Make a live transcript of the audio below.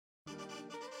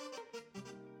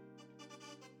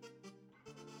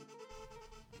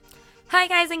Hi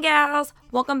guys and gals,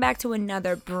 welcome back to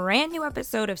another brand new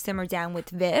episode of Simmer Down with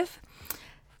Viv.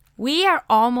 We are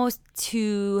almost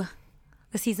to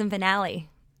the season finale.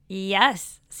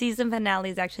 Yes, season finale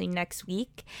is actually next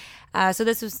week. So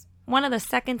this was one of the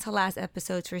second to last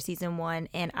episodes for season 1,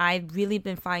 and I've really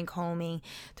been fine combing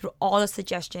through all the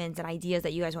suggestions and ideas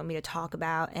that you guys want me to talk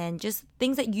about and just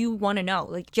things that you want to know,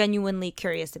 like genuinely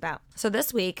curious about. So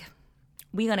this week,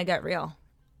 we're gonna get real.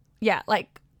 Yeah,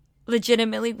 like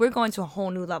legitimately, we're going to a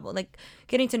whole new level. Like,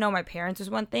 getting to know my parents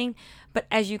is one thing, but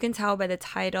as you can tell by the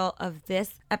title of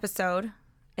this episode,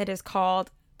 it is called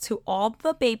To All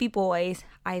the Baby Boys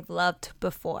I've Loved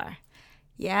Before.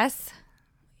 Yes,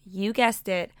 you guessed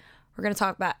it. We're going to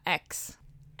talk about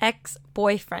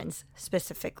ex-boyfriends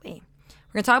specifically.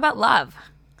 We're going to talk about love.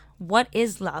 What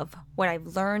is love? What I've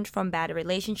learned from bad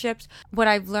relationships. What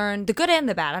I've learned, the good and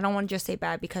the bad. I don't want to just say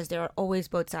bad because there are always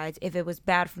both sides. If it was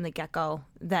bad from the get-go,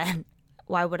 then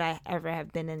why would I ever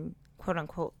have been in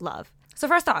quote-unquote love? So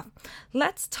first off,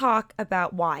 let's talk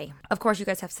about why. Of course, you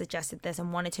guys have suggested this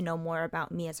and wanted to know more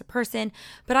about me as a person,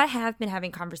 but I have been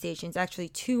having conversations, actually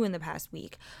 2 in the past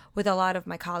week, with a lot of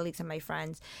my colleagues and my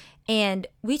friends. And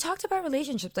we talked about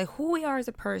relationships, like who we are as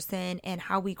a person and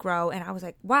how we grow. And I was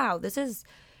like, wow, it's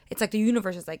like the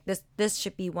universe is like, this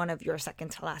should be one of your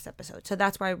second to last episodes. So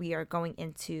that's why we are going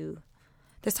into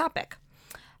this topic.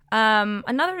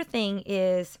 Another thing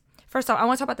is, first off, I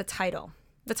want to talk about the title.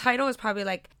 The title is probably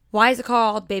like, why is it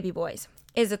called Baby Boys?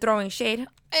 Is it throwing shade?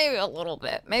 Maybe a little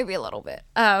bit.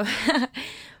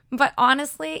 But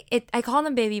honestly, I call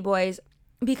them Baby Boys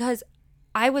because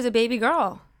I was a baby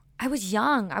girl. I was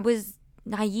young. I was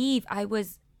naive. I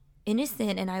was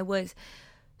innocent. And I was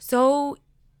so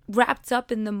wrapped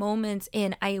up in the moments,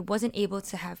 and I wasn't able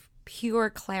to have pure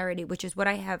clarity, which is what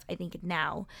I have, I think,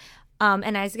 now.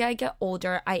 And as I get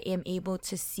older, I am able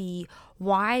to see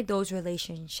why those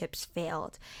relationships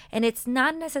failed. And it's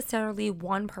not necessarily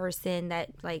one person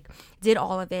that like did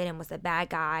all of it and was a bad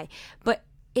guy, but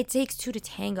it takes 2 to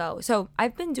tango. So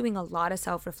I've been doing a lot of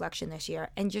self-reflection this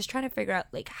year and just trying to figure out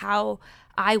like how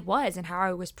I was and how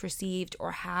I was perceived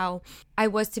or how I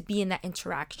was to be in that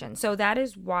interaction. So that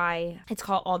is why it's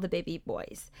called All the Baby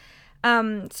Boys.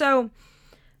 So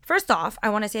first off, I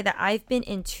want to say that I've been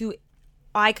in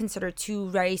I consider 2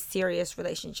 very serious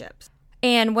relationships.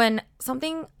 And when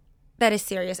something that is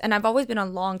serious, and I've always been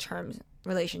on long-term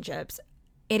relationships,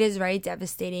 it is very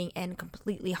devastating and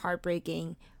completely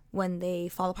heartbreaking when they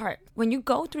fall apart. When you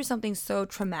go through something so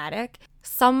traumatic,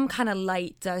 some kind of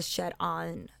light does shed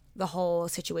on the whole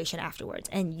situation afterwards,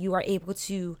 and you are able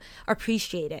to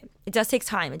appreciate it. It does take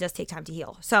time. It does take time to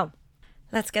heal. So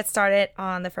let's get started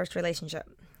on the first relationship.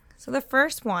 So the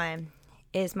first one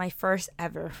is my first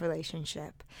ever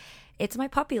relationship. It's my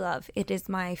puppy love. It is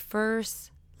my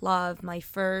first love, my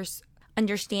first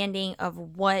understanding of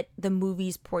what the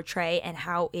movies portray and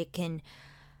how it can,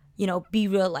 be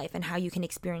real life and how you can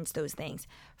experience those things.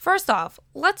 First off,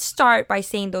 let's start by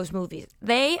saying those movies,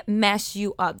 they mess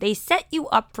you up. They set you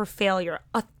up for failure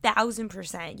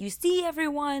 1,000%. You see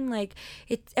everyone, like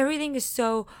everything is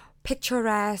so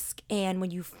picturesque, and when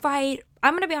you fight,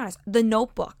 I'm going to be honest, The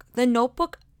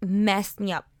Notebook messed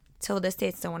me up. Till this day,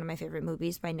 it's still one of my favorite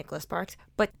movies by Nicholas Sparks.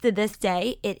 But to this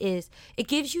day, it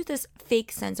gives you this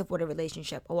fake sense of what a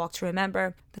relationship. A Walk to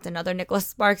Remember, that's another Nicholas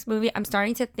Sparks movie. I'm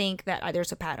starting to think that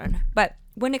there's a pattern. But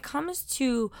when it comes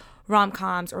to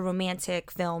rom-coms or romantic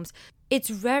films, it's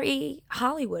very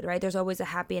Hollywood, right? There's always a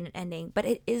happy ending, but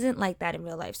it isn't like that in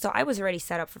real life. So I was already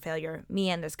set up for failure,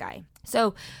 me and this guy.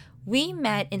 So we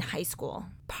met in high school,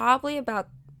 probably it's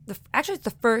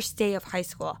the first day of high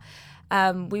school.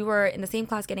 We were in the same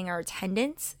class getting our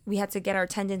attendance. We had to get our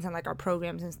attendance on like our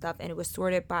programs and stuff, and it was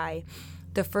sorted by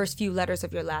the first few letters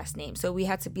of your last name. So we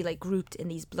had to be like grouped in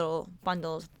these little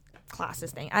bundles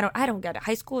classes thing. I don't get it.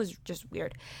 High school is just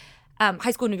weird.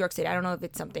 High school in New York City. I don't know if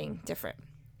it's something different.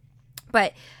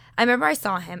 But I remember I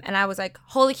saw him and I was like,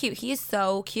 holy cute. He is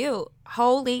so cute.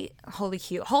 Holy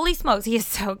cute. Holy smokes. He is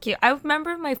so cute. I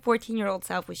remember my 14-year-old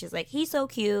self was just like, he's so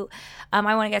cute. I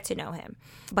want to get to know him.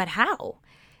 But how?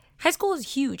 High school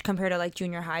is huge compared to like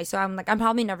junior high. So I'm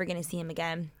probably never going to see him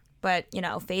again. But,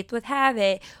 faith would have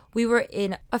it. We were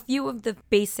in a few of the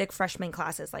basic freshman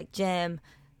classes like gym,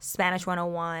 Spanish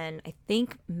 101, I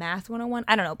think math 101.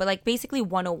 I don't know, but like basically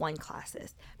 101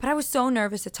 classes. But I was so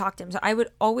nervous to talk to him. So I would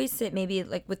always sit maybe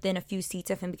like within a few seats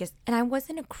of him and I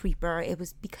wasn't a creeper. It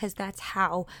was because that's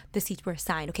how the seats were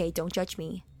assigned. Okay, don't judge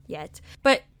me yet.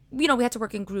 But, we had to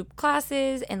work in group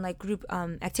classes and like group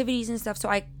activities and stuff. So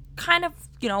I kind of,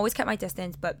 always kept my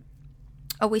distance, but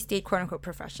always stayed quote unquote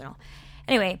professional.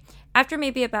 Anyway, after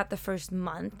maybe about the first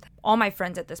month, all my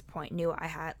friends at this point knew I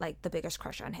had like the biggest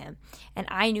crush on him. And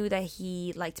I knew that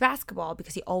he liked basketball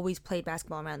because he always played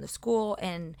basketball around the school,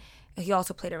 and he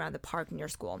also played around the park near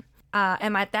school.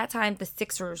 And at that time, the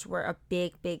Sixers were a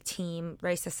big team,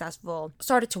 very successful.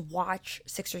 Started to watch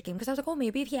Sixers games because I was like, oh,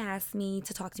 maybe if he asked me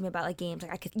to talk to me about like games,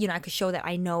 like I could show that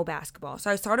I know basketball.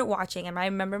 So I started watching, and I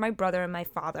remember my brother and my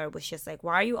father was just like,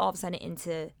 why are you all of a sudden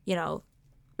into,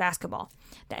 basketball,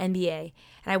 the NBA?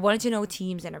 And I wanted to know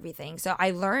teams and everything. So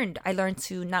I learned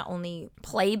to not only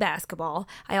play basketball,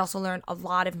 I also learned a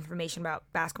lot of information about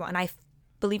basketball. And I,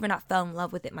 believe it or not, fell in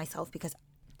love with it myself because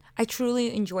I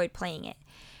truly enjoyed playing it.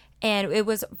 And it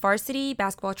was varsity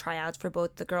basketball tryouts for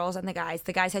both the girls and the guys.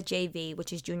 The guys had JV,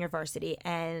 which is junior varsity,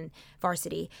 and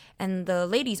varsity. And the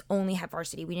ladies only had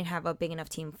varsity. We didn't have a big enough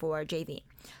team for JV.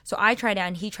 So I tried out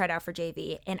and he tried out for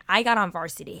JV. And I got on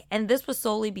varsity. And this was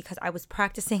solely because I was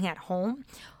practicing at home.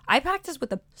 I practiced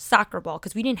with a soccer ball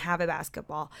because we didn't have a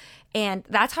basketball. And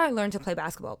that's how I learned to play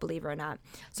basketball, believe it or not.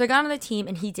 So I got on the team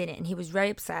and he didn't. And he was very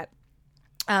upset.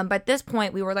 But at this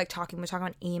point, we were like talking. We were talking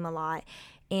on AIM a lot.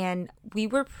 And he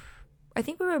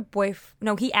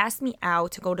asked me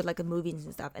out to go to like the movies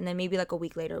and stuff. And then maybe like a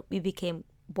week later, we became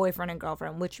boyfriend and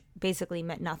girlfriend, which basically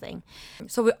meant nothing.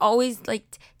 So we always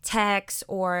like text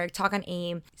or talk on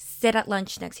AIM, sit at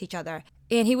lunch next to each other.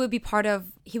 And he would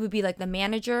be like the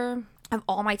manager of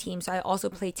all my teams. So I also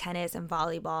played tennis and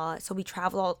volleyball. So we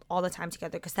traveled all the time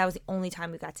together because that was the only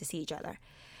time we got to see each other.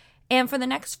 And for the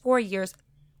next 4 years,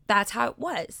 that's how it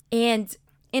was. And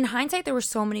in hindsight, there were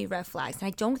so many red flags, and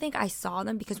I don't think I saw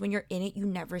them because when you're in it, you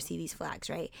never see these flags,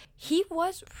 right? He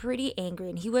was pretty angry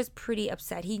and he was pretty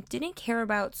upset. He didn't care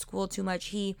about school too much.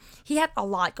 He had a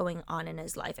lot going on in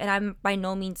his life, and I'm by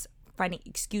no means finding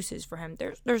excuses for him.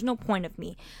 There's no point of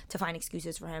me to find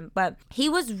excuses for him, but he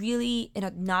was really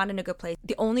not in a good place.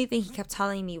 The only thing he kept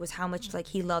telling me was how much like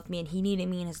he loved me and he needed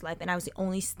me in his life, and I was the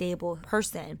only stable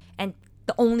person and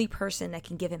the only person that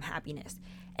can give him happiness.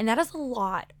 And that is a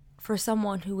lot for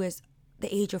someone who is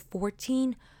the age of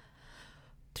 14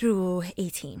 through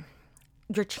 18.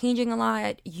 You're changing a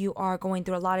lot. You are going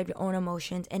through a lot of your own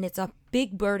emotions. And it's a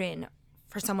big burden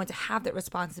for someone to have that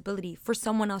responsibility for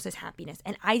someone else's happiness.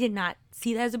 And I did not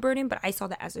see that as a burden, but I saw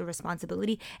that as a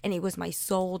responsibility. And it was my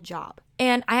sole job.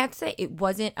 And I have to say, it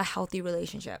wasn't a healthy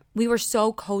relationship. We were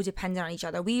so codependent on each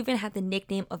other. We even had the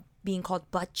nickname of being called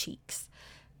butt cheeks.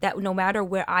 That no matter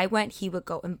where I went, he would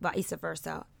go, and vice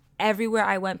versa. Everywhere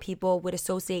I went, people would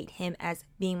associate him as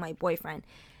being my boyfriend.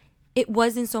 It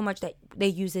wasn't so much that they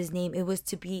used his name. It was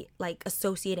to be like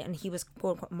associated, and he was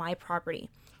quote unquote my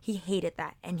property. He hated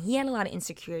that. And he had a lot of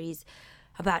insecurities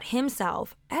about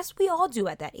himself, as we all do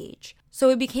at that age.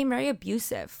 So it became very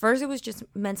abusive. First, it was just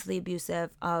mentally abusive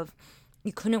of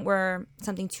you couldn't wear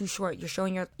something too short. You're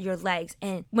showing your legs.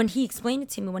 And when he explained it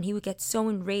to me, when he would get so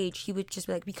enraged, he would just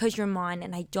be like, because you're mine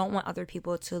and I don't want other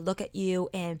people to look at you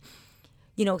and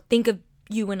think of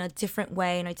you in a different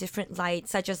way, in a different light,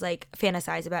 such as like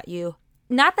fantasize about you.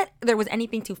 Not that there was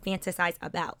anything to fantasize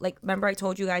about. Like, remember I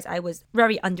told you guys I was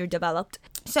very underdeveloped.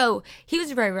 So he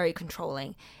was very, very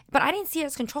controlling. But I didn't see it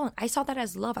as controlling. I saw that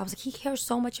as love. I was like, he cares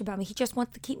so much about me. He just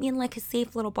wants to keep me in like his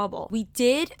safe little bubble. We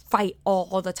did fight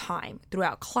all the time.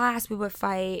 Throughout class, we would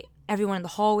fight. Everyone in the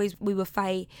hallways, we would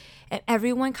fight. And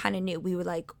everyone kind of knew. We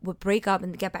would break up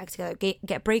and get back together.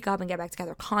 Break up and get back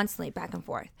together constantly, back and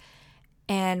forth.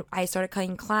 And I started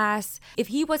cutting class. If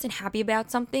he wasn't happy about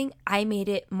something, I made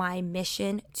it my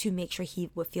mission to make sure he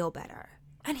would feel better.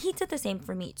 And he did the same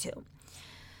for me too.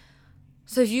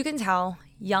 So as you can tell,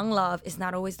 young love is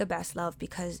not always the best love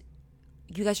because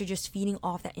you guys are just feeding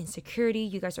off that insecurity.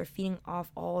 You guys are feeding off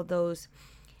all those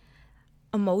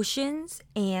emotions,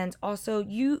 and also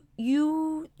you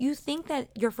think that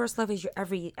your first love is your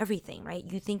everything, right?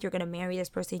 You think you're gonna marry this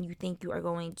person, you think you are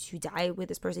going to die with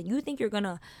this person, you think you're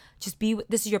gonna just be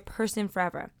this is your person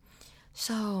forever.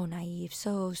 So naive,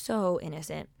 so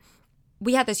innocent.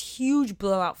 We had this huge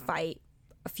blowout fight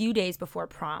a few days before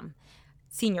prom,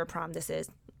 senior prom this is,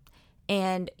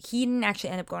 and he didn't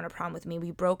actually end up going to prom with me.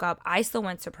 We broke up. I still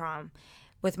went to prom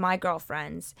with my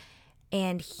girlfriends.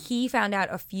 And he found out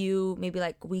a few, maybe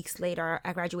like weeks later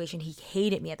at graduation, he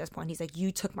hated me at this point. He's like,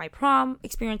 you took my prom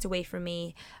experience away from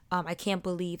me. I can't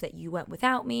believe that you went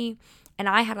without me. And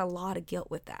I had a lot of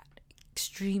guilt with that.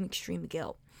 Extreme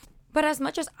guilt. But as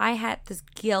much as I had this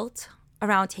guilt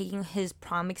around taking his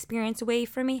prom experience away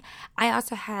from me, I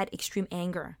also had extreme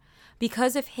anger.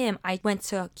 Because of him, I went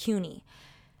to CUNY.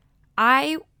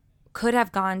 I could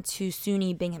have gone to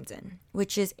SUNY Binghamton,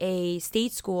 which is a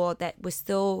state school that was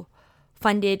still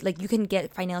funded, like you can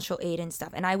get financial aid and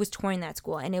stuff. And I was touring that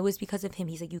school, and it was because of him.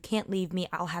 He's like, you can't leave me.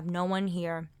 I'll have no one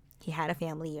here. He had a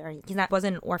family here.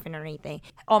 Wasn't an orphan or anything.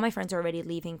 All my friends are already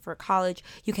leaving for college.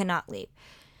 You cannot leave.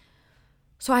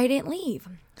 So I didn't leave.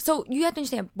 So you have to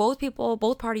understand,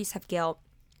 both parties have guilt.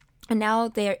 And now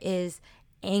there is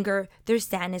anger. There's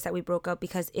sadness that we broke up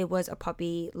because it was a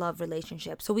puppy love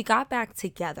relationship. So we got back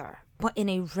together, but in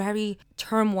a very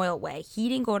turmoil way. He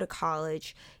didn't go to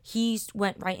college. He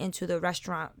went right into the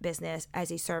restaurant business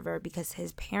as a server because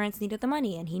his parents needed the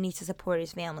money and he needs to support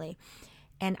his family.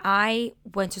 And I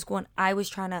went to school and I was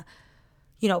trying to,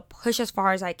 push as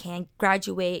far as I can,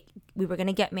 graduate. We were going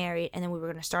to get married, and then we were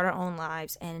going to start our own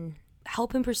lives and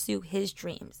help him pursue his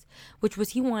dreams, which was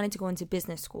he wanted to go into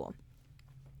business school.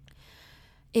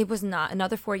 It was not.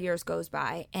 Another 4 years goes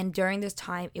by, and during this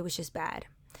time, it was just bad.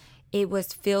 It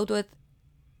was filled with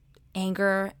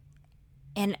anger,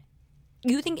 and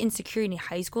you think insecurity in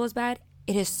high school is bad?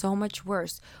 It is so much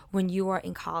worse when you are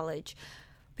in college,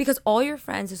 because all your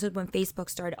friends, this is when Facebook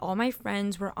started, all my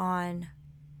friends were on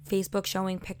Facebook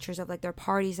showing pictures of like their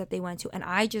parties that they went to, and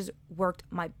I just worked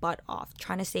my butt off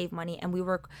trying to save money, and we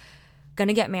were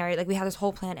gonna get married. Like we had this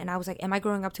whole plan, and I was like, am I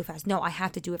growing up too fast? No, I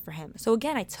have to do it for him. So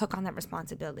again, I took on that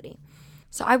responsibility.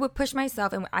 So I would push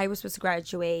myself, and I was supposed to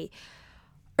graduate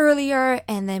earlier,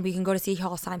 and then we can go to City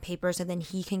Hall, sign papers, and then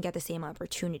he can get the same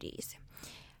opportunities.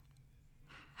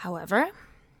 However,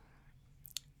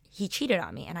 he cheated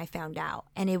on me, and I found out,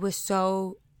 and it was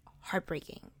so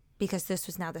heartbreaking because this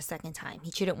was now the second time.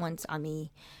 He cheated once on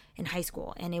me in high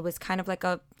school, and it was kind of like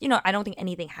I don't think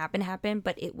anything happened,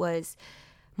 but it was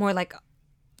more like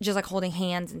just like holding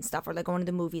hands and stuff, or like going to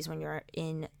the movies when you're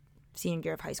in senior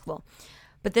year of high school.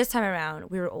 But this time around,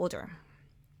 we were older.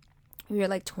 We were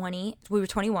like 20. We were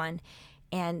 21,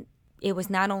 and it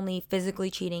was not only physically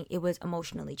cheating, it was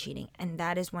emotionally cheating. And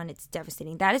that is when it's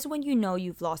devastating. That is when you know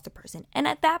you've lost a person. And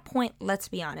at that point, let's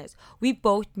be honest, we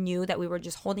both knew that we were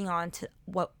just holding on to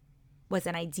what was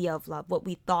an idea of love, what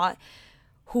we thought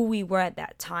who we were at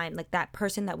that time. Like that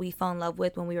person that we fell in love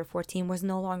with when we were 14 was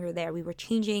no longer there. We were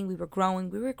changing, we were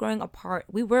growing apart.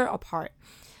 We were apart,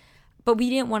 but we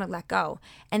didn't want to let go.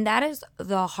 And that is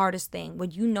the hardest thing,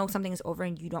 when you know something is over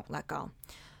and you don't let go.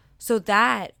 So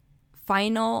that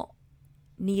final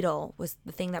needle was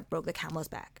the thing that broke the camel's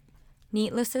back.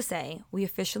 Needless to say, we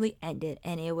officially ended,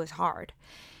 and it was hard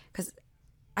because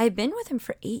I've been with him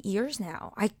for 8 years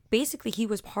now. He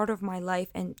was part of my life,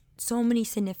 and so many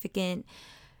significant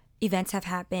events have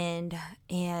happened.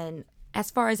 And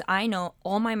as far as I know,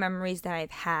 all my memories that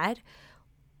I've had,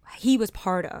 he was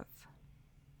part of.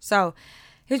 So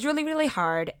it was really, really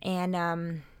hard.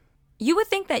 And you would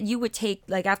think that you would take,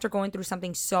 like, after going through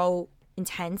something so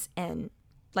intense and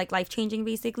like life-changing,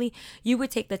 basically, you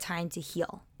would take the time to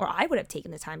heal, or I would have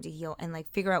taken the time to heal and like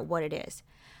figure out what it is.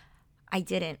 I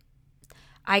didn't.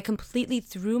 I completely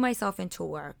threw myself into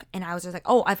work, and I was just like,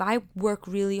 oh, if I work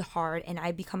really hard and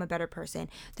I become a better person,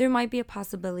 there might be a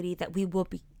possibility that we will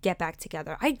get back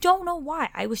together. I don't know why.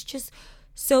 I was just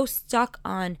so stuck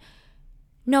on,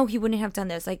 no, he wouldn't have done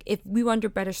this. Like, if we were under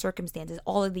better circumstances,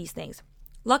 all of these things.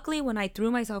 Luckily, when I threw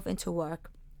myself into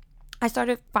work, I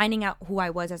started finding out who I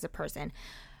was as a person.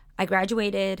 I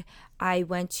graduated, I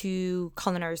went to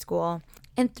culinary school,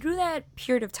 and through that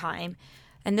period of time,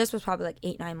 and this was probably like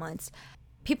 8-9 months,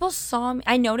 people saw me.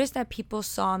 I noticed that people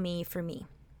saw me for me.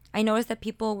 I noticed that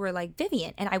people were like,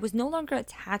 Vivian, and I was no longer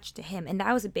attached to him, and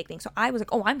that was a big thing. So I was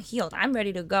like, oh, I'm healed. I'm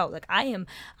ready to go. Like, I'm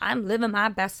living my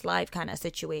best life kind of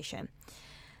situation.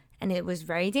 And it was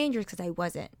very dangerous because I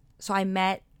wasn't. So I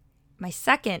met my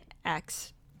second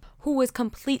ex, who was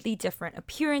completely different.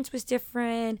 Appearance was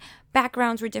different.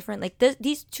 Backgrounds were different. Like,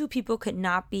 these two people could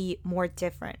not be more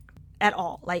different at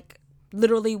all. Like,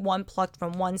 literally one plucked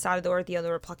from one side of the earth, the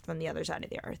other plucked from the other side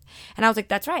of the earth. And I was like,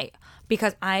 that's right,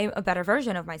 because I'm a better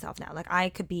version of myself now. Like,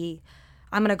 I'm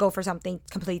going to go for something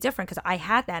completely different because I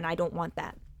had that and I don't want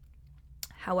that.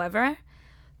 However,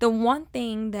 the one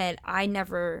thing that I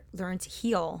never learned to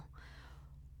heal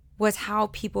was how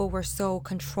people were so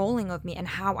controlling of me, and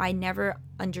how I never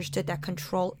understood that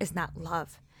control is not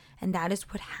love. And that is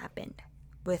what happened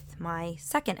with my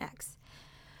second ex.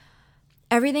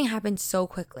 Everything happened so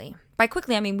quickly. By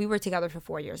quickly, I mean, we were together for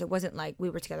 4 years. It wasn't like we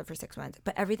were together for 6 months.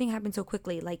 But everything happened so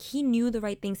quickly. Like, he knew the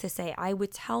right things to say. I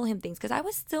would tell him things because I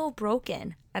was still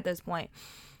broken at this point.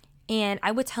 And I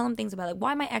would tell him things about like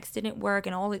why my ex didn't work,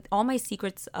 and all my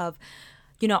secrets of,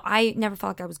 I never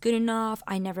felt like I was good enough.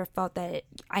 I never felt that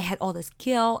I had all this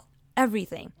guilt,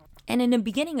 everything. And in the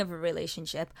beginning of a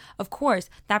relationship, of course,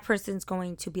 that person's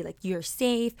going to be like, you're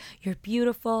safe, you're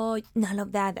beautiful, none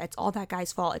of that. That's all that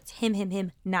guy's fault. It's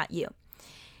him, not you.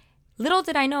 Little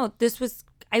did I know,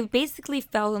 I basically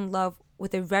fell in love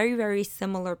with a very, very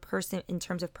similar person in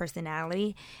terms of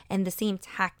personality and the same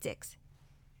tactics.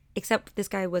 Except this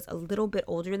guy was a little bit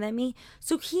older than me.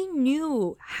 So he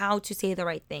knew how to say the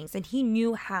right things, and he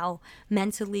knew how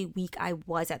mentally weak I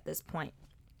was at this point.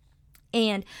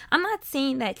 And I'm not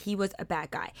saying that he was a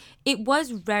bad guy. It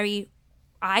was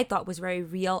I thought was very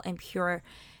real and pure.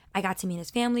 I got to meet his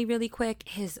family really quick.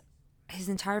 His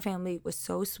entire family was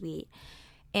so sweet.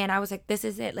 And I was like, this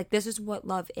is it. Like, this is what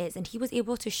love is. And he was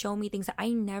able to show me things that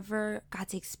I never got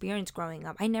to experience growing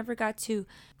up. I never got to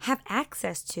have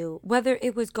access to, whether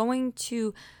it was going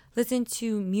to listen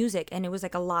to music and it was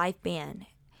like a live band,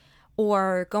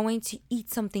 or going to eat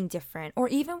something different, or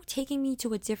even taking me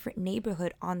to a different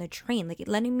neighborhood on the train, like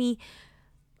letting me.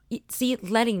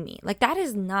 Like, that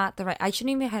is not the right. I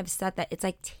shouldn't even have said that. It's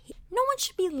like, no one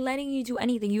should be letting you do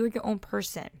anything. You're your own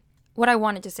person. What I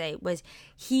wanted to say was,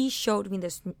 he showed me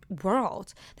this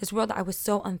world that I was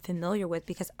so unfamiliar with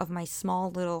because of my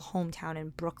small little hometown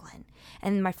in Brooklyn.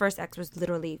 And my first ex was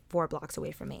literally 4 blocks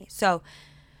away from me. So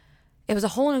it was a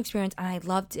whole new experience, and I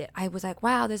loved it. I was like,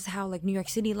 wow, this is how like New York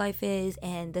City life is,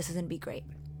 and this is going to be great.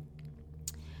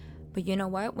 But you know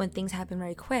what? When things happen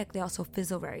very quick, they also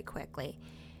fizzle very quickly.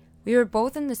 We were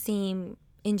both in the same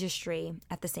industry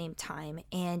at the same time,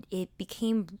 and it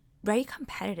became very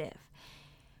competitive.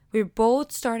 We were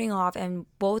both starting off, and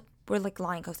both were like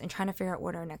line cooks and trying to figure out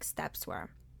what our next steps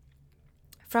were.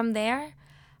 From there,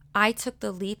 I took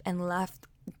the leap and left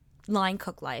line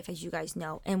cook life, as you guys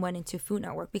know, and went into Food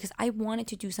Network because I wanted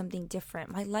to do something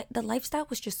different. The lifestyle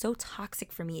was just so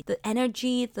toxic for me. The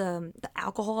energy, the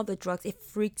alcohol, the drugs, it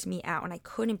freaked me out, and I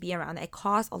couldn't be around it. It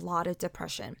caused a lot of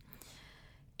depression.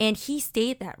 And he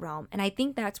stayed that realm, and I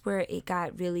think that's where it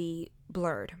got really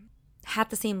blurred. Had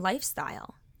the same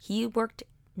lifestyle. He worked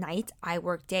nights, I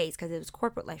worked days because it was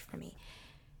corporate life for me.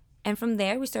 And from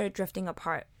there, we started drifting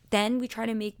apart. Then we tried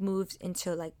to make moves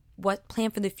into like what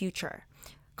plan for the future.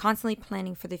 Constantly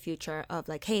planning for the future of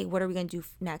like, hey, what are we going to do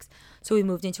next? So we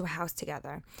moved into a house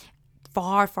together,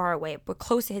 far, far away, but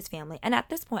close to his family. And at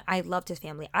this point, I loved his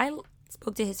family. I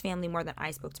spoke to his family more than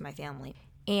I spoke to my family.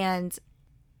 And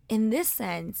in this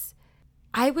sense,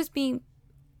 I was being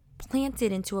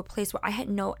planted into a place where I had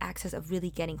no access of really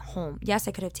getting home. Yes,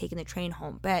 I could have taken the train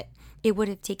home, but it would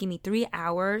have taken me 3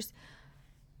 hours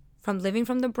from living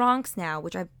from the Bronx now,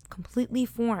 which I'm completely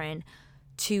foreign,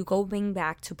 to going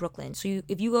back to Brooklyn. So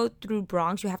if you go through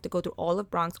Bronx, you have to go through all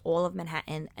of Bronx, all of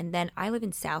Manhattan, and then I live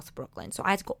in South Brooklyn. So I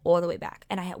had to go all the way back.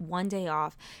 And I had 1 day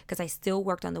off because I still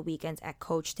worked on the weekends at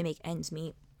Coach to make ends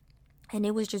meet. And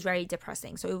it was just very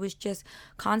depressing. So it was just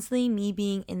constantly me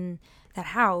being in that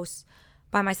house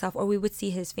by myself, or we would see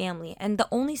his family. And the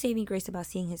only saving grace about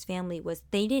seeing his family was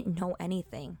they didn't know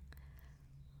anything,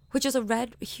 which is a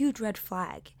huge red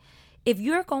flag. If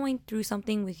you're going through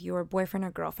something with your boyfriend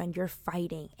or girlfriend, you're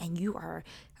fighting and you are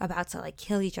about to like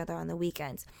kill each other on the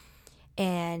weekends,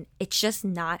 and it's just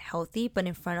not healthy, but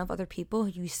in front of other people,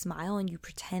 you smile and you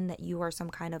pretend that you are some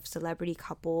kind of celebrity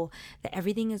couple, that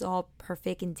everything is all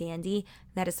perfect and dandy,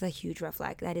 that is a huge red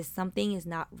flag. That is something is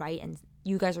not right, and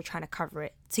you guys are trying to cover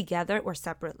it together or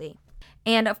separately.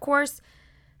 And of course,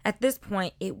 at this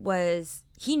point,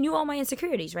 he knew all my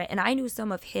insecurities, right? And I knew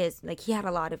some of his. Like, he had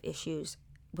a lot of issues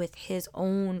with his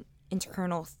own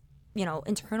internal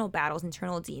battles,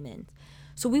 internal demons.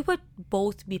 So we would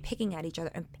both be picking at each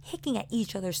other and picking at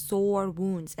each other's sore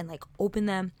wounds and like open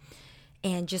them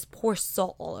and just pour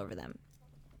salt all over them.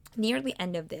 Near the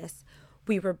end of this,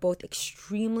 we were both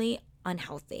extremely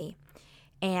unhealthy.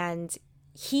 And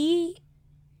he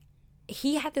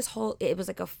had this whole, it was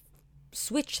like a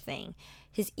switch thing.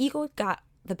 His ego got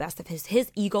the best of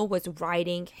his ego was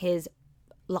riding his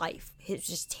life. He's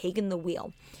just taking the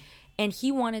wheel. And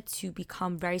he wanted to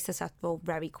become very successful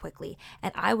very quickly.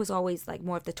 And I was always like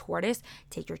more of the tortoise.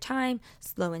 Take your time,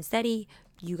 slow and steady.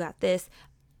 You got this.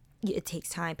 It takes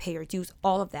time, pay your dues,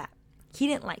 all of that. He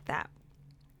didn't like that.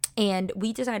 And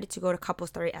we decided to go to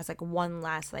couples therapy as like one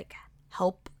last like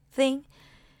help thing.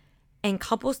 And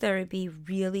couples therapy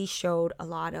really showed a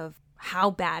lot of how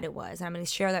bad it was. And I'm going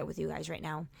to share that with you guys right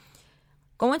now.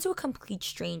 Going to a complete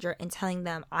stranger and telling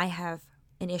them I have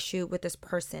an issue with this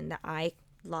person that I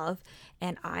love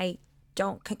and I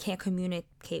can't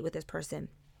communicate with this person.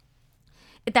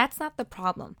 That's not the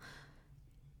problem.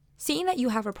 Seeing that you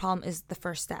have a problem is the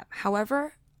first step.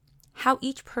 However, how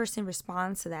each person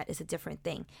responds to that is a different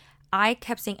thing. I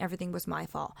kept saying everything was my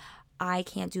fault. I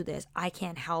can't do this. I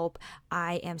can't help.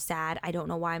 I am sad. I don't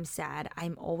know why I'm sad.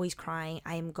 I'm always crying.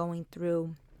 I am going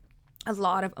through a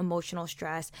lot of emotional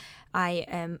stress. I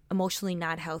am emotionally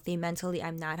not healthy. Mentally,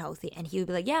 I'm not healthy. And he would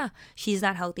be like, yeah, she's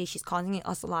not healthy. She's causing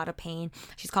us a lot of pain.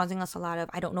 She's causing us a lot of,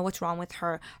 I don't know what's wrong with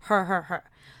her.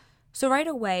 So right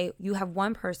away, you have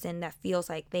one person that feels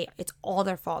like it's all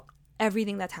their fault.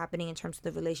 Everything that's happening in terms of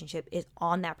the relationship is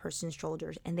on that person's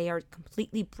shoulders, and they are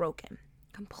completely broken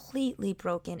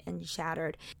and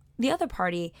shattered. The other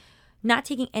party not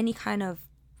taking any kind of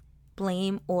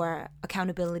blame or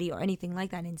accountability or anything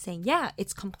like that, and saying, yeah,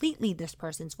 it's completely this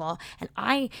person's fault and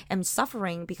I am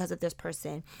suffering because of this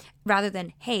person, rather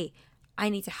than, hey, I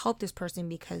need to help this person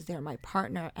because they're my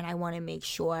partner and I want to make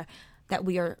sure that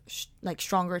we are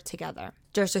stronger together.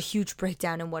 There's a huge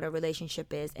breakdown in what a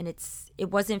relationship is, and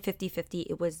it wasn't 50-50.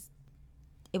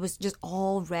 It was just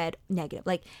all red negative.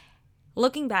 Like,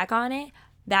 looking back on it,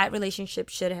 that relationship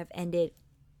should have ended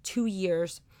 2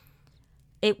 years.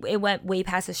 It went way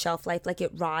past the shelf life. Like,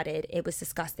 it rotted. It was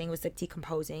disgusting. It was like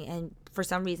decomposing. And for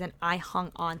some reason, I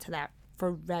hung on to that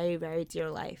for very, very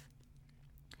dear life.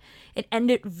 It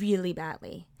ended really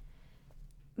badly.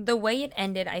 The way it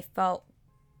ended, I felt,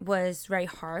 was very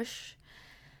harsh.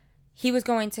 He was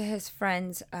going to his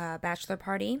friend's bachelor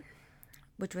party,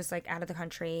 which was like out of the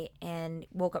country, and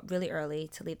woke up really early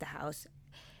to leave the house.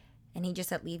 And he just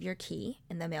said, leave your key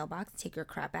in the mailbox, take your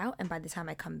crap out, and by the time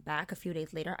I come back a few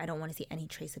days later, I don't want to see any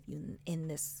trace of you in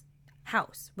this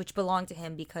house, which belonged to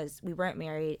him because we weren't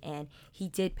married, and he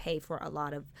did pay for a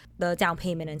lot of the down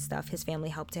payment and stuff. His family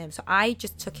helped him. So I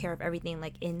just took care of everything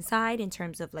like inside in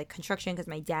terms of like construction, because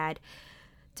my dad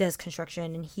does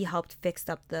construction and he helped fix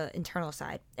up the internal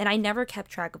side. And I never kept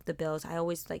track of the bills. I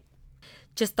always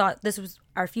just thought this was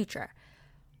our future.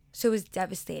 So it was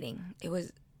devastating.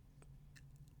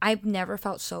 I've never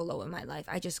felt so low in my life.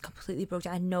 I just completely broke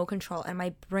down. I had no control, and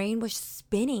my brain was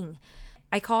spinning.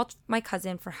 I called my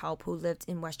cousin for help, who lived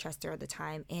in Westchester at the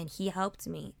time, and he helped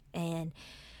me. And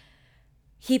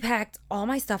he packed all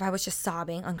my stuff. I was just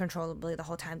sobbing uncontrollably the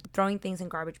whole time, throwing things in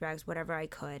garbage bags, whatever I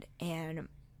could. And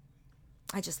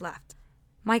I just left.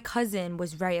 My cousin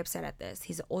was very upset at this.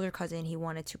 He's an older cousin. He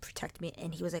wanted to protect me,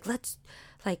 and he was like, let's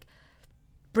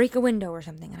break a window or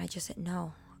something. And I just said,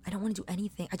 no. I don't want to do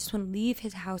anything. I just want to leave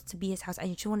his house to be his house. I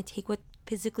just want to take what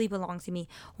physically belongs to me,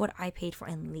 what I paid for,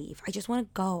 and leave. I just want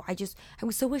to go. I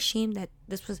was so ashamed that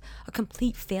this was a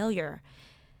complete failure.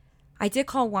 I did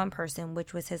call one person,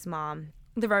 which was his mom,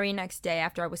 the very next day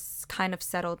after I was kind of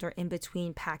settled or in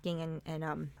between packing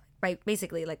and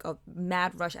basically like a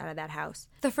mad rush out of that house.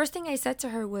 The first thing I said to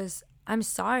her was, I'm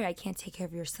sorry I can't take care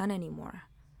of your son anymore.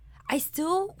 I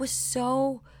still was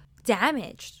so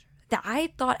damaged that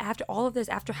I thought after all of this,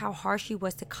 after how harsh he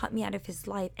was to cut me out of his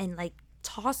life and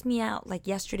toss me out like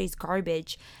yesterday's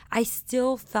garbage, I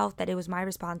still felt that it was my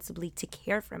responsibility to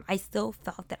care for him. I still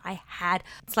felt that I had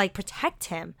to protect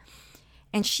him.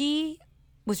 And she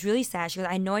was really sad. She goes,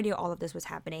 I had no idea all of this was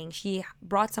happening. She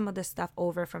brought some of the stuff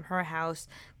over from her house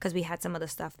because we had some of the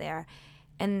stuff there.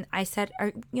 And I said,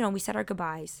 we said our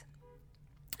goodbyes.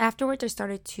 Afterwards, I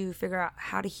started to figure out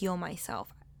how to heal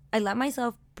myself. I let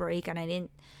myself break, and I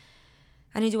didn't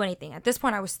do anything. At this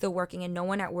point, I was still working, and no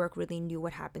one at work really knew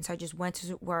what happened. So I just went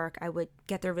to work. I would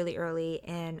get there really early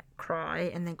and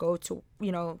cry, and then go to,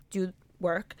 do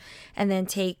work, and then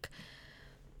take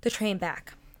the train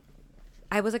back.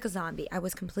 I was like a zombie. I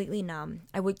was completely numb.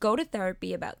 I would go to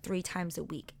therapy about 3 times a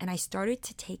week, and I started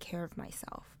to take care of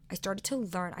myself. I started to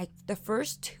learn. The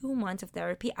first 2 months of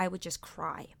therapy, I would just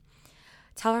cry.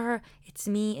 Tell her, it's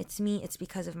me, it's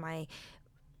because of my,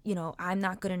 I'm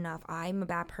not good enough. I'm a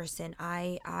bad person.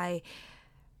 I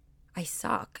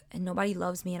suck, and nobody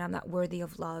loves me, and I'm not worthy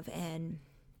of love, and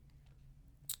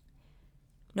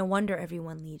no wonder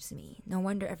everyone leaves me. No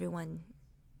wonder everyone,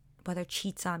 whether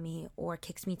cheats on me or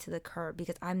kicks me to the curb,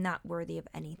 because I'm not worthy of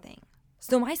anything.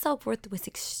 So my self-worth was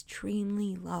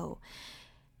extremely low,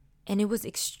 and it was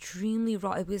extremely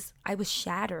raw. I was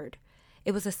shattered.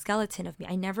 It was a skeleton of me.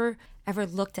 I never ever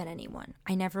looked at anyone.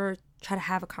 I never tried to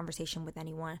have a conversation with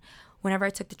anyone. Whenever I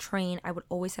took the train, I would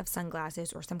always have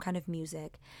sunglasses or some kind of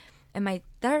music. And my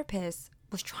therapist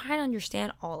was trying to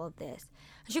understand all of this.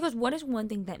 And she goes, what is one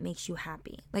thing that makes you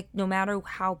happy? No matter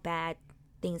how bad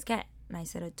things get. And I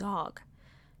said, a dog.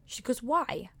 She goes,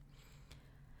 why?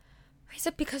 I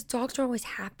said, because dogs are always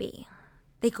happy.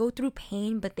 They go through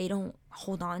pain, but they don't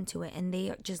hold on to it. And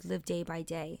they just live day by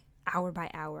day, hour by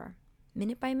hour,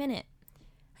 minute by minute.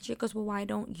 And she goes, well, why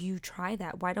don't you try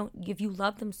that? If you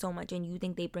love them so much and you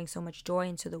think they bring so much joy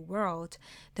into the world,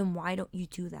 then why don't you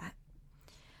do that?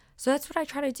 So that's what I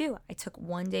try to do. I took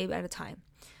one day at a time.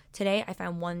 Today, I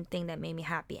found one thing that made me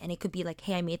happy. And it could be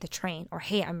hey, I made the train. Or,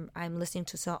 hey, I'm listening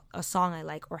to a song I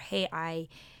like. Or, hey, I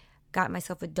got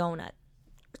myself a donut.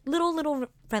 little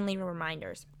friendly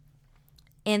reminders.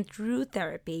 And through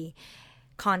therapy,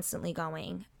 constantly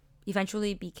going,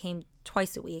 eventually became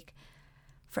twice a week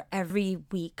for every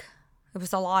week. It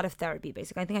was a lot of therapy,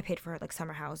 basically. I think I paid for like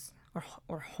summer house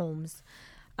or homes.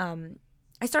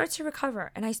 I started to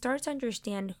recover, and I started to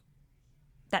understand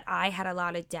that I had a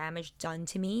lot of damage done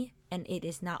to me, and it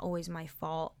is not always my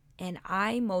fault. And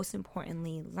I, most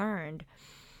importantly, learned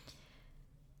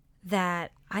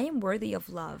that I am worthy of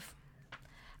love.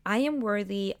 I am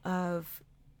worthy of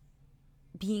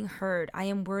being heard. I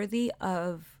am worthy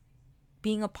of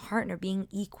being a partner, being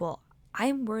equal. I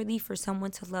am worthy for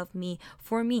someone to love me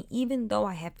for me, even though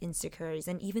I have insecurities,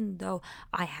 and even though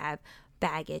I have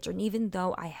baggage, or even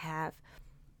though I have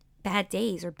bad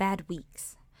days or bad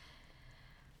weeks.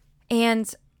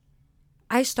 And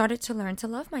I started to learn to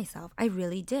love myself. I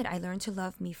really did. I learned to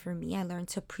love me for me. I learned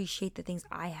to appreciate the things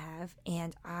I have,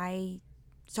 and I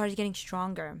started getting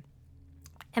stronger.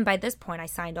 And by this point, I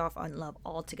signed off on love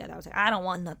altogether. I was like, I don't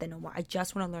want nothing no more. I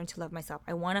just want to learn to love myself.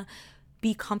 I want to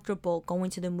be comfortable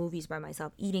going to the movies by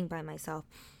myself, eating by myself,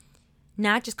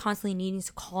 not just constantly needing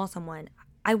to call someone.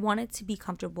 I wanted to be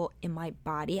comfortable in my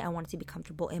body. I wanted to be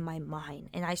comfortable in my mind.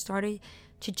 And I started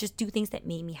to just do things that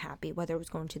made me happy, whether it was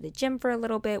going to the gym for a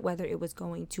little bit, whether it was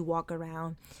going to walk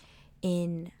around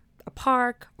in a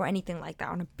park or anything like that,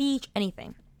 on a beach,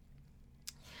 anything.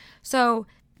 So,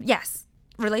 yes,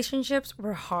 relationships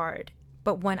were hard.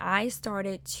 But when I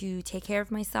started to take care of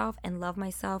myself and love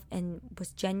myself and was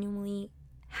genuinely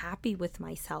happy with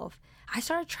myself, I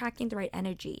started attracting the right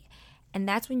energy. And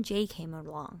that's when Jay came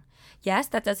along. Yes,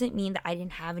 that doesn't mean that I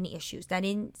didn't have any issues. That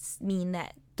didn't mean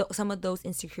that some of those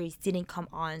insecurities didn't come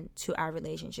on to our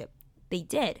relationship. They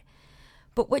did.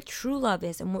 But what true love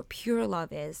is and what pure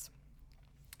love is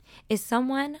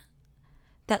someone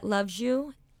that loves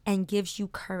you and gives you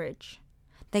courage,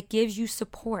 that gives you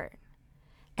support,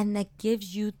 and that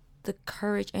gives you the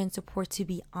courage and support to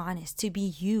be honest, to be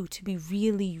you, to be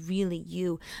really, really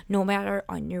you, no matter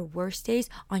on your worst days,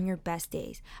 on your best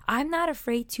days. I'm not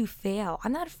afraid to fail.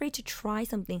 I'm not afraid to try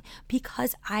something,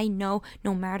 because I know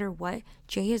no matter what,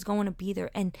 Jay is going to be there,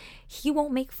 and he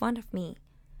won't make fun of me.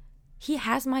 He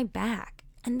has my back,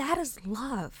 and that is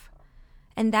love.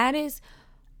 And that is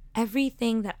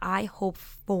everything that I hope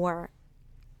for,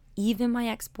 even my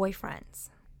ex-boyfriends.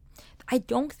 I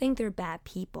don't think they're bad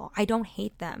people. I don't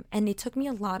hate them. And it took me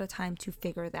a lot of time to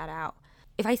figure that out.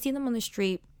 If I see them on the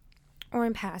street or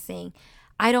in passing,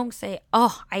 I don't say,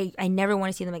 oh, I never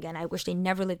want to see them again. I wish they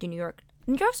never lived in New York.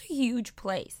 New York's a huge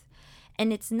place.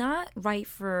 And it's not right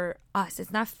for us.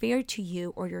 It's not fair to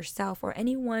you or yourself or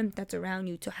anyone that's around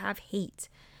you to have hate.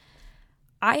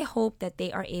 I hope that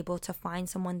they are able to find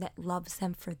someone that loves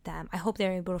them for them. I hope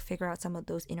they're able to figure out some of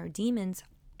those inner demons,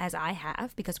 as I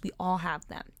have, because we all have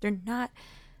them. They're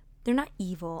not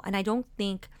evil. And I don't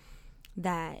think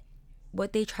that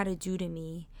what they try to do to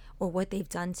me or what they've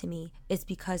done to me is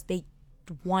because they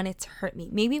wanted to hurt me.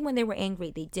 Maybe when they were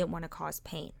angry, they didn't want to cause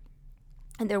pain.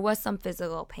 And there was some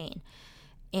physical pain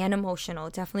and emotional,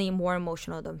 definitely more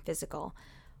emotional than physical.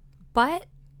 But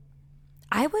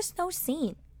I was no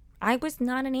saint. I was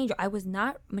not an angel. I was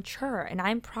not mature. And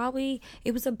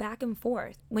it was a back and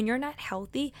forth. When you're not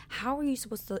healthy, how are you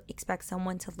supposed to expect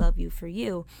someone to love you for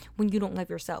you when you don't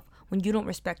love yourself, when you don't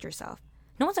respect yourself?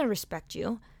 No one's going to respect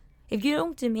you. If you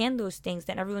don't demand those things,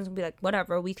 then everyone's going to be like,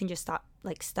 whatever, we can just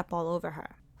step all over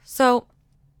her. So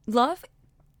love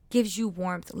gives you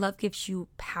warmth, love gives you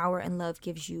power, and love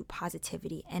gives you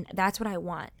positivity. And that's what I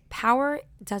want. Power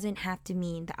doesn't have to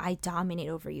mean that I dominate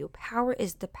over you. Power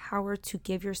is the power to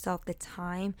give yourself the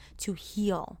time to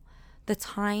heal, the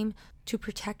time to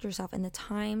protect yourself, and the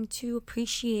time to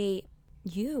appreciate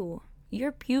you.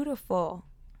 You're beautiful.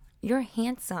 You're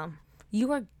handsome.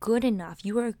 You are good enough.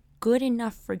 You are good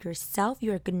enough for yourself.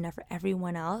 You are good enough for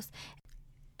everyone else.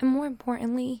 And more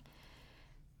importantly,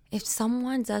 if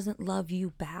someone doesn't love you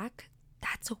back,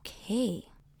 that's okay.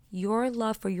 Your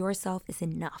love for yourself is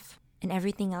enough, and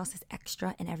everything else is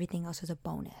extra, and everything else is a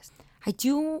bonus. I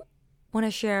do want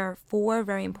to share 4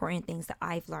 very important things that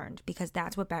I've learned, because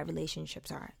that's what bad relationships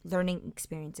are, learning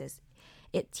experiences.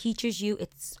 It teaches you,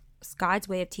 it's God's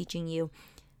way of teaching you,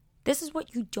 this is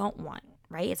what you don't want,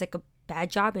 right? It's like a bad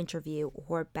job interview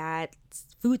or bad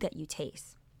food that you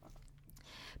taste.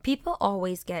 People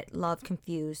always get love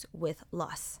confused with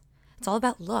lust. It's all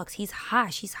about looks. He's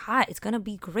hot. She's hot. It's going to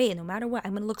be great. No matter what,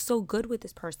 I'm going to look so good with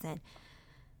this person.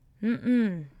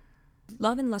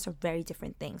 Love and lust are very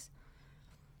different things.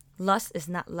 Lust is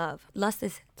not love. Lust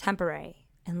is temporary.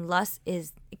 And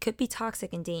it could be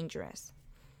toxic and dangerous.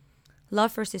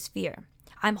 Love versus fear.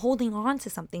 I'm holding on to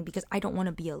something because I don't want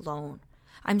to be alone.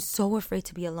 I'm so afraid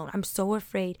to be alone. I'm so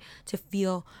afraid to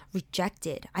feel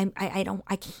rejected.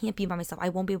 I can't be by myself. I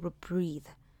won't be able to breathe.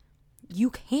 You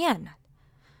can.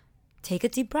 Take a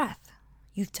deep breath.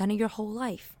 You've done it your whole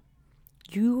life.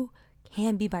 You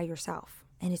can be by yourself,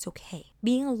 and it's okay.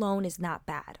 Being alone is not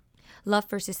bad. Love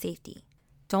versus safety.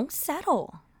 Don't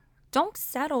settle. Don't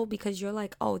settle because you're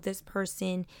like, oh, this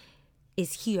person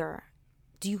is here.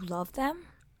 Do you love them?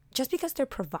 Just because they're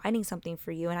providing something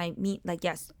for you, and I mean, like,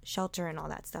 yes, shelter and all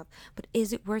that stuff, but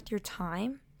is it worth your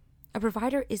time? A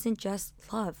provider isn't just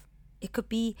love. It could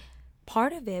be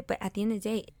part of it, but at the end of the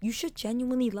day, you should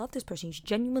genuinely love this person. You should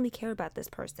genuinely care about this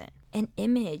person. An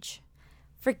image.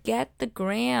 Forget the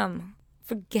gram.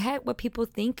 Forget what people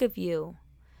think of you.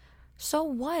 So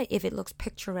what if it looks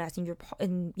picturesque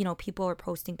and people are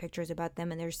posting pictures about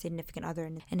them and their significant other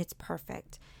and it's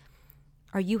perfect?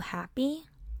 Are you happy?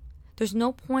 There's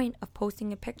no point of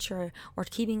posting a picture or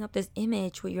keeping up this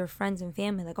image with your friends and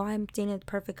family. Like, oh, I'm dating the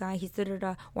perfect guy. He's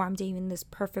da-da-da. Or I'm dating this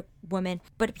perfect woman.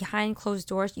 But behind closed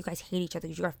doors, you guys hate each other.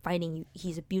 You are fighting.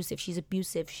 He's abusive. She's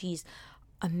abusive. She's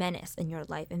a menace in your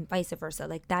life and vice versa.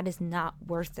 Like, that is not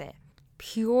worth it.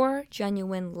 Pure,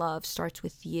 genuine love starts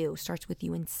with you. Starts with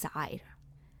you inside.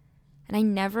 And I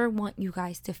never want you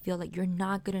guys to feel like you're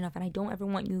not good enough. And I don't ever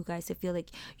want you guys to feel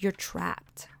like you're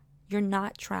trapped. You're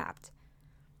not trapped.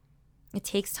 It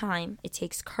takes time, it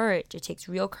takes courage, it takes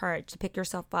real courage to pick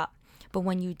yourself up. But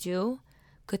when you do,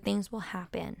 good things will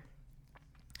happen.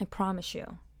 I promise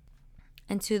you.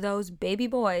 And to those baby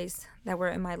boys that were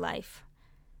in my life,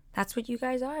 that's what you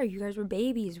guys are. You guys were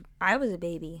babies. I was a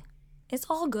baby. It's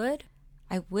all good.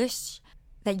 I wish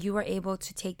that you were able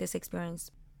to take this experience,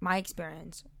 my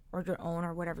experience, or your own,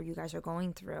 or whatever you guys are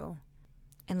going through,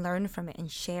 and learn from it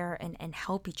and share and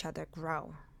help each other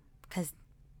grow. Because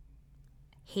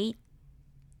hate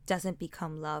doesn't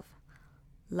become love.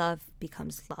 Love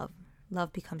becomes love.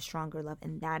 Love becomes stronger love.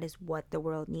 And that is what the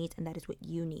world needs, and that is what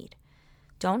you need.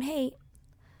 Don't hate.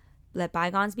 Let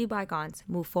bygones be bygones.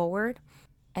 Move forward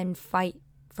and fight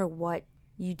for what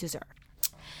you deserve.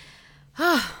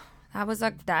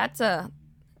 That's a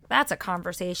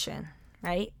conversation,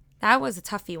 right? That was a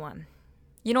toughie one.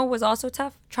 You know what was also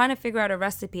tough? Trying to figure out a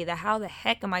recipe that how the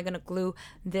heck am I going to glue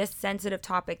this sensitive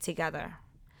topic together?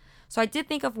 So I did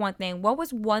think of one thing. What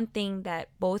was one thing that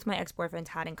both my ex-boyfriends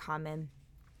had in common?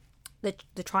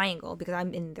 The triangle, because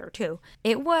I'm in there too.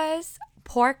 It was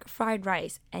pork fried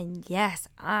rice. And yes,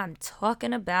 I'm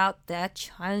talking about that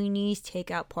Chinese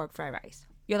takeout pork fried rice.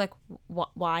 You're like,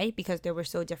 why? Because they were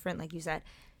so different, like you said.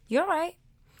 You're right.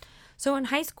 So in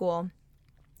high school,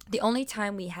 the only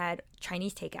time we had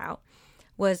Chinese takeout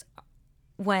was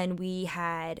when we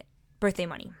had birthday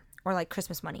money or like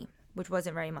Christmas money, which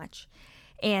wasn't very much.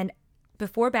 And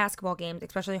before basketball games,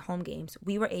 especially home games,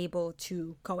 we were able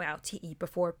to go out to eat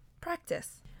before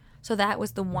practice. So that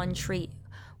was the one treat.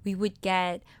 We would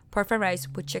get pork fried rice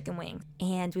with chicken wings,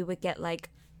 and we would get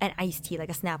like an iced tea, like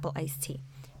a Snapple iced tea.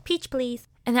 Peach, please.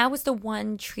 And that was the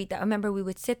one treat that I remember we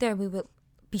would sit there and we would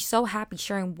be so happy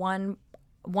sharing one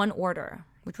order,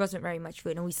 which wasn't very much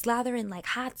food. And we slather in like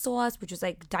hot sauce, which was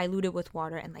like diluted with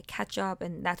water, and like ketchup,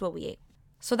 and that's what we ate.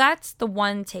 So that's the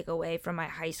one takeaway from my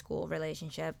high school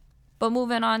relationship. But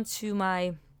moving on to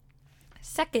my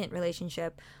second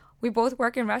relationship, we both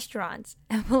work in restaurants.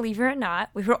 And believe it or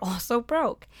not, we were also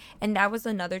broke. And that was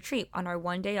another treat. On our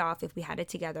one day off, if we had it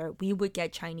together, we would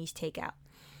get Chinese takeout.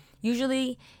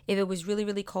 Usually, if it was really,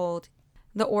 really cold,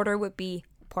 the order would be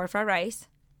pork fried rice,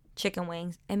 chicken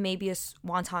wings, and maybe a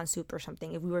wonton soup or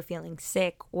something if we were feeling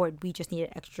sick or we just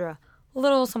needed extra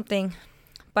little something.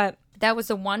 But that was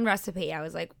the one recipe I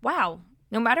was like, wow,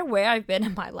 no matter where I've been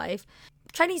in my life,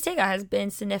 Chinese takeout has been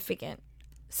significant.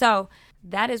 So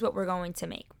that is what we're going to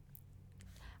make.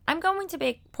 I'm going to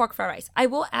bake pork fried rice. I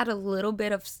will add a little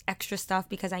bit of extra stuff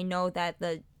because I know that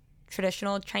the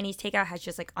traditional Chinese takeout has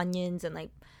just like onions and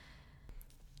like,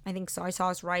 I think soy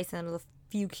sauce, rice, and a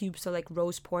few cubes of like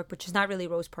roast pork, which is not really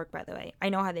roast pork, by the way. I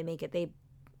know how they make it.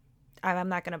 I'm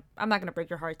not gonna break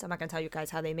your hearts. I'm not gonna tell you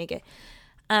guys how they make it.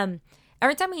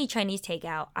 Every time I eat Chinese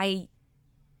takeout,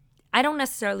 I don't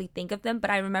necessarily think of them, but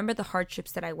I remember the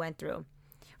hardships that I went through.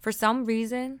 For some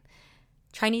reason,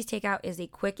 Chinese takeout is a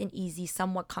quick and easy,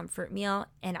 somewhat comfort meal,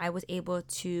 and I was able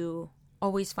to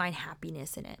always find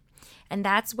happiness in it. And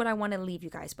that's what I want to leave you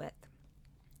guys with.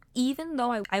 Even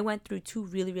though I went through 2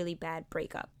 really, really bad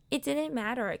breakups, it didn't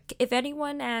matter. If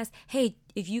anyone asked, hey,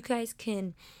 if you guys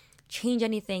can change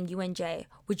anything, you and Jay,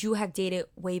 would you have dated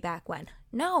way back when?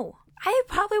 No. I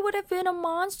probably would have been a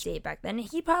monster back then.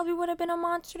 He probably would have been a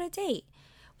monster to date.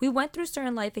 We went through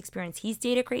certain life experience. He's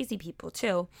dated crazy people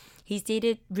too. He's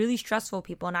dated really stressful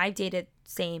people, and I've dated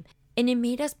same. And it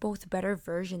made us both better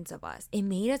versions of us. It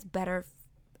made us better,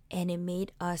 and it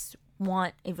made us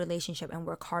want a relationship and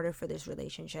work harder for this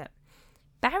relationship.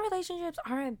 Bad relationships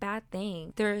aren't a bad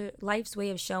thing. They're life's way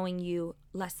of showing you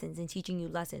lessons and teaching you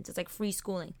lessons. It's like free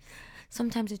schooling.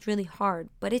 Sometimes it's really hard,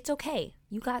 but it's okay.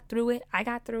 You got through it. I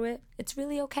got through it. It's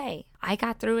really okay. I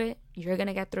got through it. You're going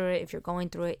to get through it if you're going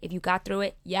through it. If you got through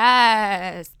it,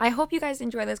 yes. I hope you guys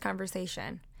enjoy this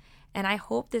conversation. And I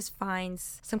hope this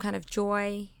finds some kind of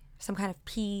joy, some kind of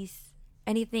peace,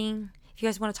 anything. If you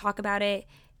guys want to talk about it,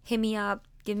 hit me up,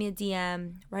 give me a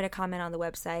DM, write a comment on the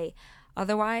website.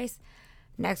 Otherwise,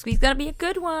 next week's going to be a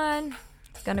good one.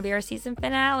 It's going to be our season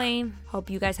finale. Hope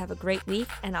you guys have a great week,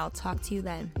 and I'll talk to you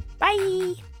then.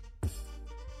 Bye!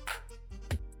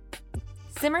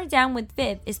 Simmer Down with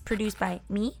Viv is produced by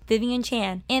me, Vivian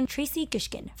Chan, and Tracy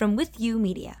Gishkin from With You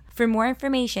Media. For more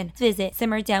information, visit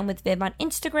Simmer Down with Viv on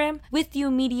Instagram, With You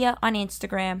Media on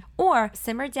Instagram, or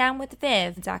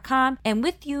simmerdownwithviv.com and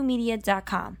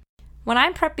withyoumedia.com. When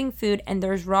I'm prepping food and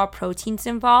there's raw proteins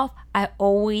involved, I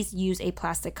always use a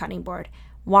plastic cutting board.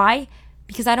 Why?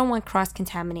 Because I don't want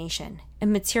cross-contamination.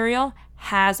 And Material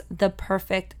has the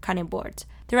perfect cutting boards.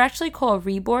 They're actually called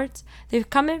reboards. They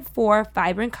come in 4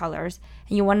 vibrant colors.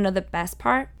 And you want to know the best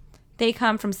part? They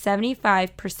come from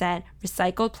 75%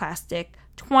 recycled plastic,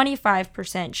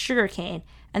 25% sugarcane,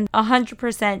 and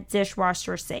 100%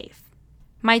 dishwasher safe.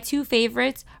 My 2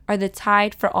 favorites are the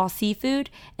Tide for all seafood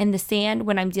and the Sand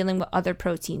when I'm dealing with other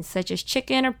proteins such as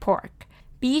chicken or pork.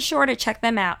 Be sure to check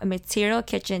them out at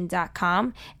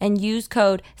materialkitchen.com and use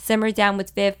code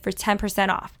SimmerDownWithViv for 10%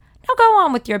 off. Now go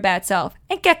on with your bad self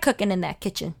and get cooking in that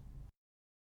kitchen.